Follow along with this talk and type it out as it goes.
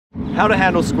How to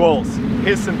handle squalls.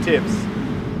 Here's some tips.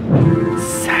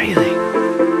 Sailing.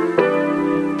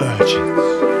 Virgins.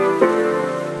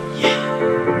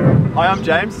 Yeah. Hi, I'm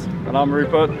James. And I'm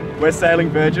Rupert. We're Sailing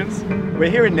Virgins. We're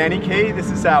here in Nanny Cay.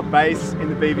 This is our base in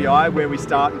the BVI where we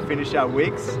start and finish our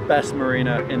weeks. Best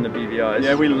marina in the BVIs.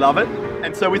 Yeah, we love it.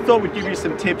 And so we thought we'd give you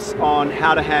some tips on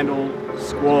how to handle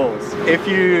squalls. If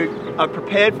you are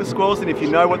prepared for squalls and if you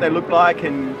know what they look like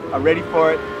and are ready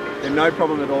for it, then no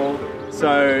problem at all.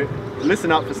 So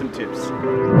listen up for some tips.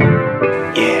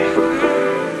 Yeah.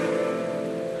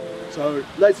 So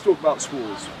let's talk about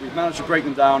squalls. We've managed to break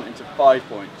them down into 5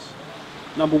 points.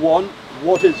 Number 1,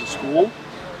 what is a squall?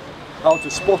 How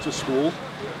to spot a squall,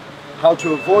 how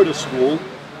to avoid a squall,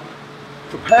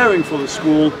 preparing for the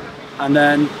squall, and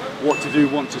then what to do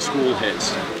once a squall hits.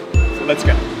 So let's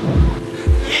go.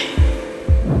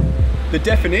 The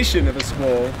definition of a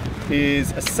squall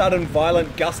is a sudden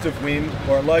violent gust of wind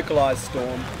or a localized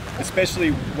storm,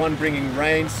 especially one bringing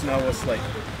rain, snow or sleet.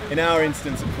 In our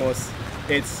instance, of course,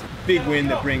 it's big wind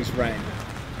that brings rain.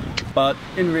 But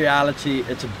in reality,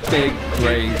 it's a big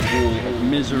grey wall of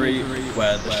misery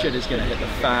where the shit is going to hit the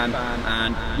fan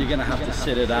and you're going to have to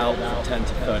sit it out for 10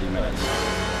 to 30 minutes.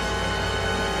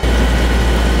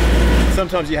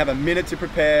 Sometimes you have a minute to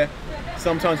prepare,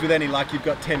 sometimes with any luck you've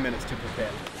got 10 minutes to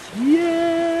prepare.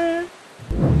 Yeah!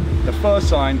 The first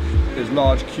sign is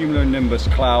large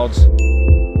cumulonimbus clouds.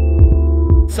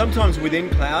 Sometimes within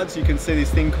clouds you can see this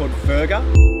thing called virga.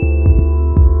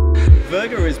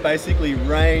 Virga is basically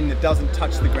rain that doesn't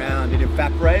touch the ground. It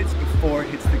evaporates before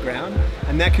it hits the ground,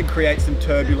 and that can create some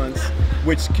turbulence,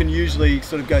 which can usually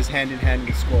sort of goes hand in hand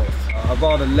with squalls. A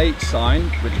rather late sign,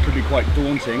 which could be quite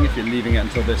daunting if you're leaving it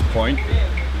until this point,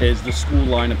 is the squall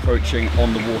line approaching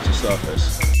on the water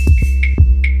surface.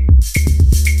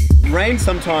 Rain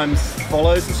sometimes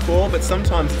follows the squall, but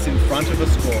sometimes it's in front of the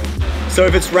squall. So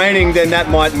if it's raining, then that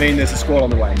might mean there's a squall on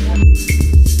the way.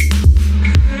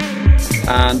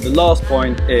 And the last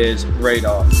point is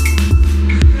radar.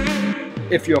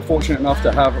 If you're fortunate enough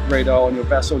to have radar on your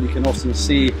vessel, you can often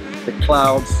see the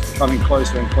clouds coming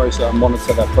closer and closer and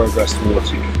monitor their progress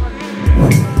towards you.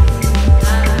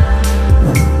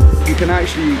 You can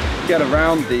actually get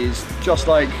around these just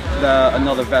like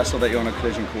another vessel that you're on a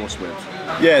collision course with.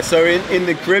 Yeah, so in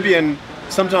the Caribbean,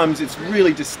 sometimes it's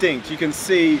really distinct. You can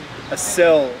see a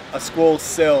squall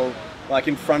cell, like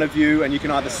in front of you, and you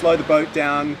can either slow the boat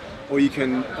down or you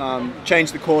can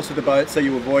change the course of the boat so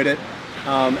you avoid it.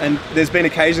 And there's been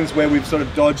occasions where we've sort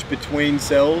of dodged between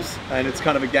cells, and it's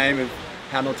kind of a game of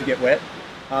how not to get wet.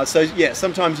 So yeah,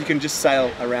 sometimes you can just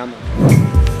sail around them.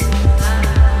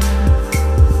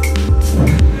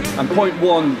 And point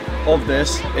 1 of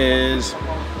this is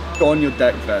don your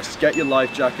deck vest, get your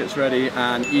life jackets ready,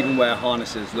 and even wear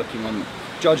harnesses,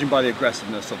 judging by the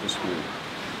aggressiveness of the squall.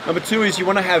 Number 2 is you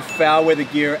want to have foul weather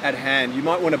gear at hand. You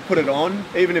might want to put it on,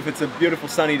 even if it's a beautiful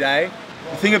sunny day.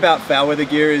 The thing about foul weather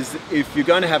gear is if you're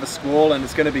going to have a squall and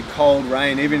it's going to be cold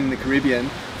rain, even in the Caribbean,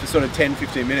 for sort of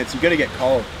 10-15 minutes, you're going to get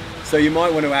cold. So you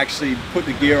might want to actually put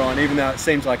the gear on, even though it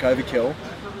seems like overkill,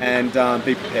 and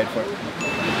be prepared for it.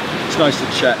 It's nice to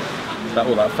check that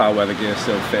all that foul weather gear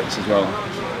still fits as well.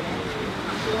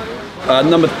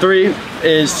 Number 3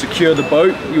 is secure the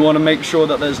boat. You want to make sure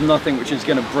that there's nothing which is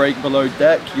going to break below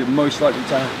deck. You're most likely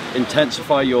to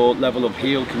intensify your level of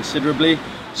heel considerably.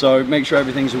 So make sure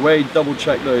everything's away, double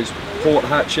check those port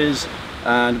hatches,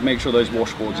 and make sure those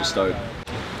washboards are stowed.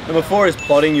 Number 4 is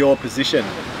plotting your position.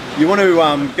 You want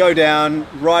to go down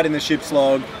right in the ship's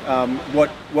log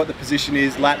what the position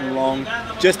is, lat and long,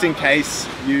 just in case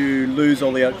you lose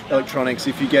all the electronics.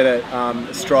 If you get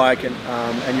a strike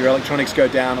and your electronics go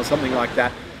down or something like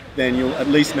that, then you'll at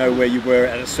least know where you were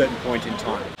at a certain point in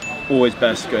time. Always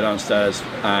best to go downstairs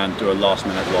and do a last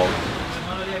minute log.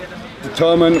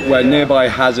 Determine where nearby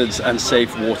hazards and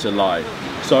safe water lie.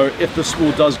 So if the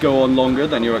squall does go on longer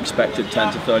than your expected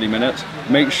 10 to 30 minutes,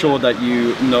 make sure that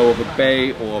you know of a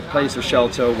bay or a place of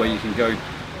shelter where you can go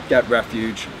get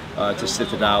refuge to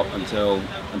sit it out until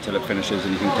it finishes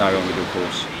and you can carry on with your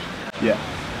course. Yeah.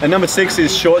 And number 6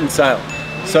 is shorten sail.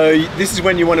 So this is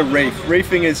when you want to reef.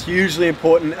 Reefing is hugely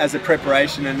important as a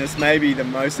preparation, and it's maybe the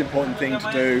most important thing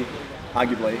to do,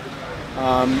 arguably.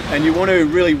 And you want to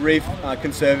really reef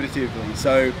conservatively.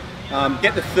 So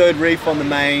get the 3rd reef on the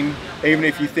main, even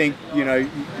if you think, you know,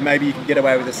 maybe you can get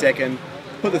away with a 2nd.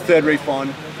 Put the 3rd reef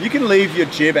on. You can leave your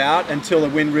jib out until the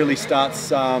wind really starts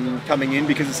coming in,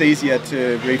 because it's easier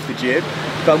to reef the jib.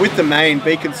 But with the main,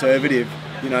 be conservative.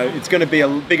 You know, it's going to be a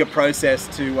bigger process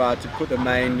to put the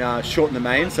main, shorten the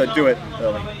main, so do it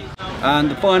early.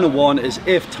 And the final one is,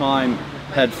 if time,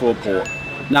 head for a port.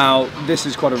 Now, this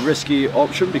is quite a risky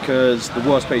option because the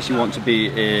worst place you want to be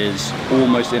is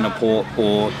almost in a port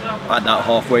or at that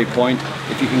halfway point.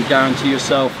 If you can guarantee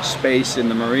yourself space in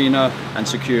the marina and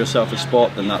secure yourself a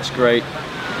spot, then that's great.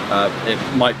 It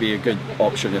might be a good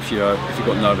option if you've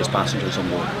got nervous passengers on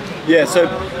board. Yeah, so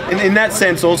in that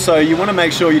sense also, you want to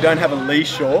make sure you don't have a lee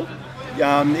shore.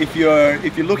 If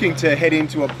you're looking to head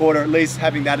into a port, or at least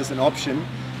having that as an option,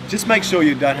 just make sure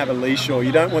you don't have a lee shore.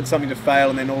 You don't want something to fail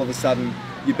and then all of a sudden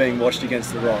you're being washed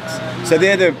against the rocks. So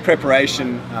they're the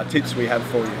preparation tips we have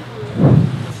for you.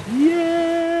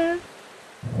 Yeah!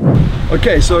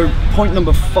 Okay, so point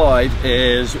number 5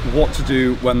 is what to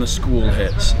do when the squall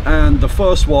hits. And the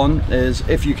first one is,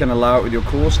 if you can allow it with your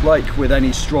course, like with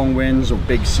any strong winds or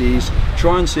big seas,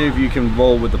 try and see if you can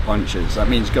roll with the punches. That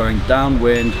means going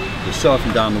downwind, you're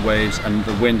surfing down the waves, and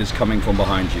the wind is coming from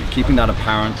behind you, keeping that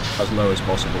apparent as low as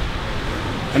possible.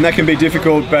 And that can be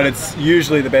difficult, but it's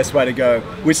usually the best way to go.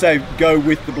 We say go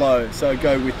with the blow, so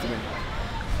go with the wind.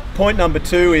 Point number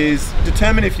 2 is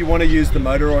determine if you want to use the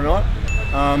motor or not.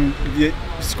 The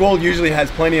squall usually has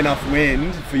plenty enough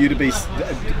wind for you to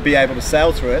be able to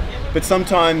sail through it, but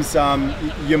sometimes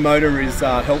your motor is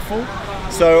helpful.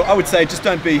 So I would say just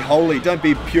don't be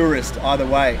purist either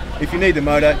way. If you need the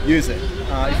motor, use it.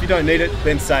 If you don't need it,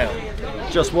 then sail.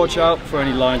 Just watch out for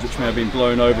any lines which may have been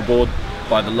blown overboard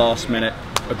by the last minute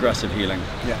aggressive heeling.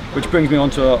 Yeah. Which brings me on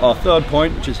to our third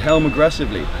point, which is helm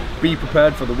aggressively. Be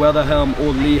prepared for the weather helm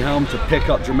or lee helm to pick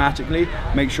up dramatically.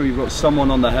 Make sure you've got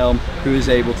someone on the helm who is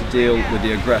able to deal with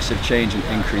the aggressive change and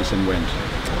increase in wind.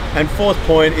 And fourth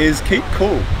point is keep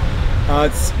cool.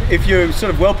 If you're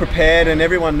sort of well prepared and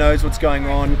everyone knows what's going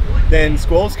on, then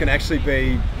squalls can actually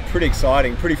be pretty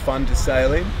exciting, pretty fun to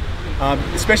sail in,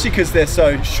 especially because they're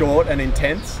so short and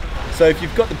intense. So if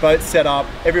you've got the boat set up,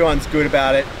 everyone's good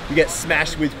about it, you get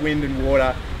smashed with wind and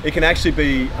water, it can actually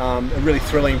be a really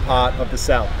thrilling part of the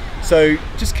sail. So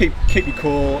just keep you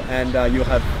cool and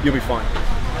you'll be fine.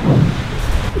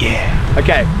 Yeah.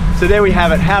 Okay, so there we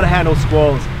have it, how to handle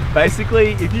squalls.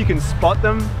 Basically, if you can spot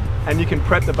them and you can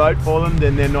prep the boat for them,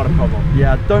 then they're not a problem.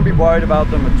 Yeah, don't be worried about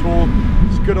them at all.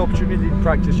 It's a good opportunity to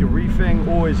practice your reefing,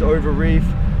 always over reef.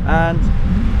 And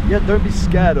yeah, don't be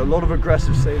scared. A lot of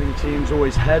aggressive sailing teams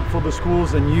always head for the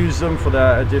squalls and use them for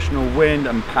their additional wind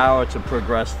and power to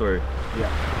progress through. Yeah.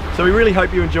 So we really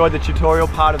hope you enjoyed the tutorial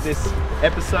part of this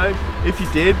episode. If you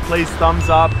did, please thumbs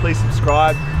up, please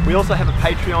subscribe. We also have a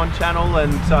Patreon channel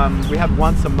and we have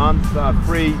once a month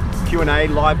free Q&A,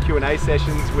 live Q&A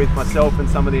sessions with myself and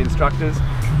some of the instructors.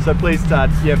 So please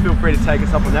yeah, feel free to take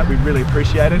us up on that, we really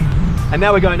appreciate it. And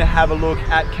now we're going to have a look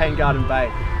at Cane Garden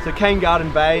Bay. So Cane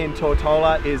Garden Bay in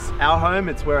Tortola is our home,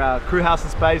 it's where our crew house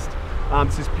is based.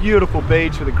 It's this beautiful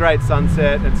beach with a great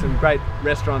sunset and some great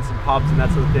restaurants and pubs and that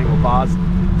sort of thing, or bars.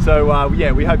 So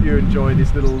yeah, we hope you enjoy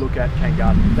this little look at Cane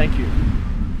Garden. Thank you.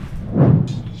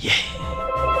 Yeah.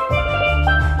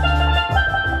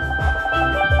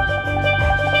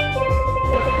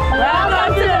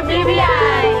 Welcome to the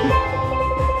BBI!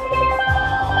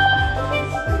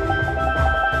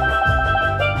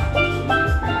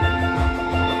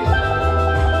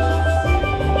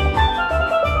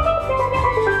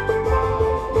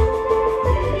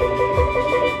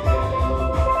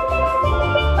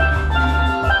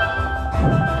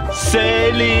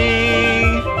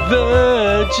 Sailing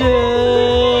Virgin.